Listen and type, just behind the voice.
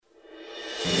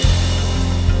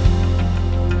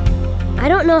I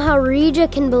don't know how Regia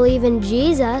can believe in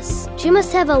Jesus. She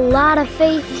must have a lot of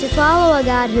faith to follow a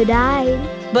God who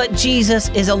died. But Jesus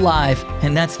is alive,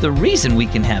 and that's the reason we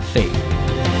can have faith.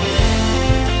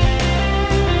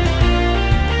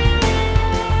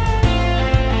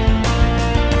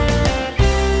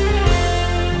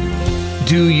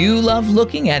 Do you love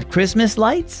looking at Christmas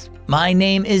lights? My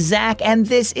name is Zach, and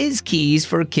this is Keys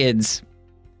for Kids.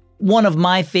 One of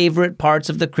my favorite parts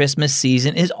of the Christmas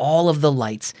season is all of the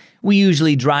lights. We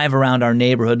usually drive around our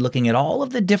neighborhood looking at all of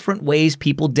the different ways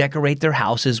people decorate their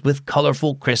houses with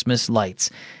colorful Christmas lights.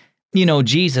 You know,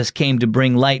 Jesus came to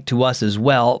bring light to us as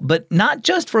well, but not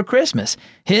just for Christmas.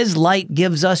 His light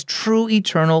gives us true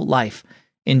eternal life.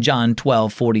 In John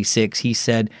 12:46, he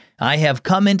said, "I have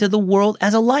come into the world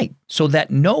as a light, so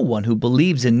that no one who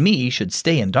believes in me should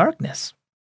stay in darkness."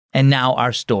 And now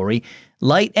our story,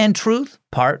 Light and Truth,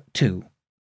 Part 2.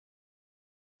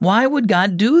 Why would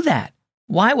God do that?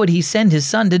 Why would he send his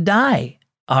son to die?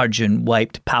 Arjun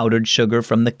wiped powdered sugar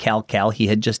from the cal he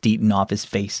had just eaten off his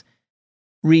face.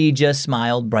 Regia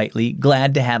smiled brightly,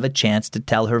 glad to have a chance to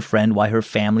tell her friend why her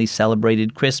family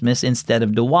celebrated Christmas instead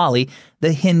of Diwali,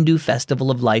 the Hindu festival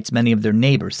of lights many of their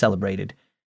neighbors celebrated.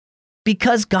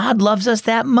 Because God loves us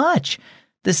that much.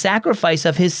 The sacrifice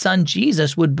of his son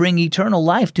Jesus would bring eternal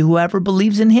life to whoever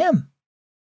believes in him.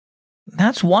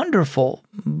 That's wonderful,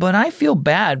 but I feel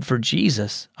bad for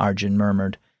Jesus, Arjun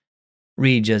murmured.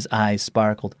 Regia's eyes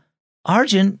sparkled.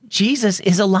 Arjun, Jesus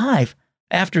is alive.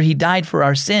 After he died for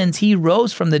our sins, he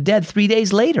rose from the dead 3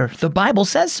 days later. The Bible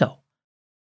says so.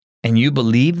 And you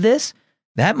believe this?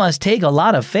 That must take a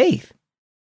lot of faith.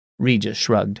 Regia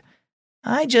shrugged.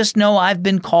 I just know I've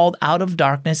been called out of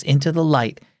darkness into the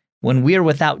light. When we're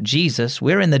without Jesus,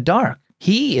 we're in the dark.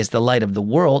 He is the light of the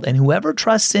world, and whoever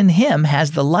trusts in him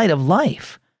has the light of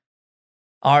life.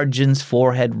 Arjun's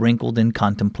forehead wrinkled in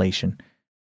contemplation.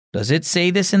 Does it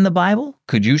say this in the Bible?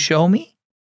 Could you show me?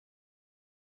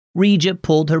 Regia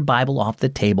pulled her Bible off the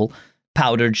table,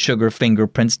 powdered sugar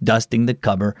fingerprints dusting the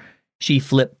cover. She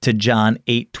flipped to John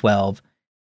 8:12.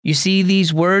 You see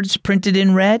these words printed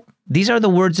in red? These are the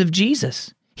words of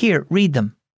Jesus. Here, read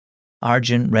them.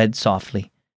 Arjun read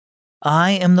softly.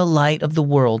 I am the light of the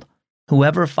world.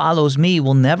 Whoever follows me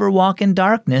will never walk in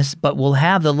darkness, but will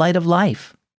have the light of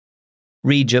life.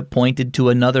 Regia pointed to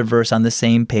another verse on the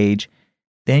same page.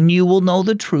 Then you will know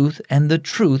the truth, and the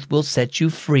truth will set you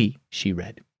free, she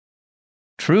read.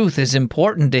 Truth is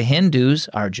important to Hindus,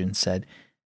 Arjun said.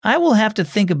 I will have to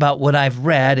think about what I've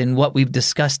read and what we've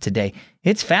discussed today.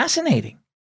 It's fascinating.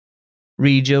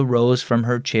 Regia rose from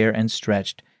her chair and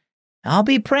stretched. I'll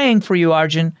be praying for you,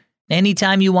 Arjun.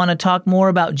 Anytime you want to talk more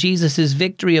about Jesus'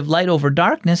 victory of light over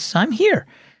darkness, I'm here.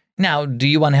 Now, do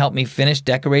you want to help me finish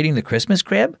decorating the Christmas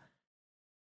crib?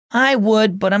 I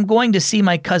would, but I'm going to see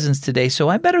my cousins today, so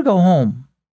I better go home.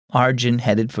 Arjun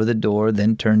headed for the door,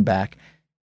 then turned back.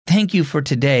 Thank you for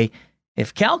today.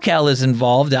 If Cal is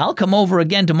involved, I'll come over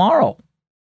again tomorrow.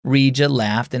 Regia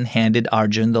laughed and handed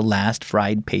Arjun the last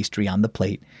fried pastry on the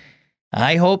plate.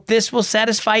 I hope this will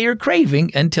satisfy your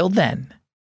craving until then.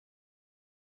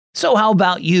 So how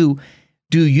about you?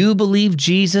 Do you believe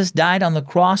Jesus died on the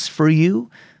cross for you?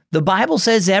 The Bible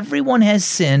says everyone has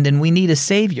sinned and we need a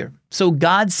Savior. So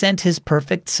God sent his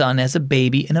perfect Son as a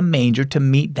baby in a manger to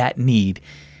meet that need.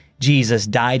 Jesus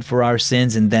died for our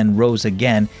sins and then rose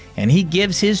again, and he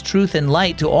gives his truth and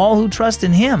light to all who trust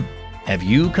in him. Have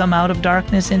you come out of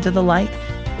darkness into the light?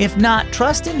 If not,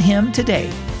 trust in him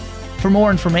today. For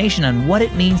more information on what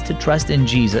it means to trust in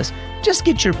Jesus, just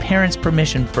get your parents'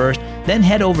 permission first, then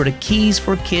head over to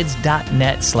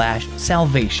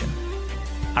keysforkids.net/salvation.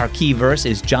 Our key verse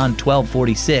is John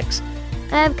 12:46.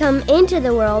 I have come into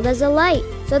the world as a light,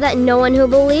 so that no one who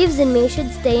believes in me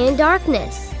should stay in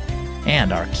darkness.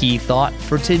 And our key thought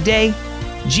for today,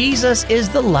 Jesus is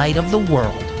the light of the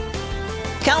world.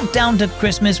 Countdown to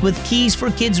Christmas with Keys for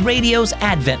Kids Radio's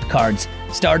Advent cards.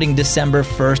 Starting December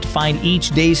 1st, find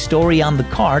each day's story on the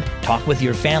card, talk with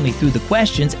your family through the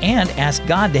questions, and ask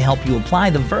God to help you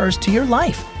apply the verse to your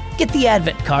life. Get the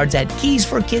Advent cards at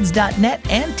keysforkids.net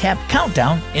and tap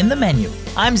Countdown in the menu.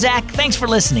 I'm Zach. Thanks for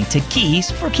listening to Keys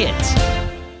for Kids.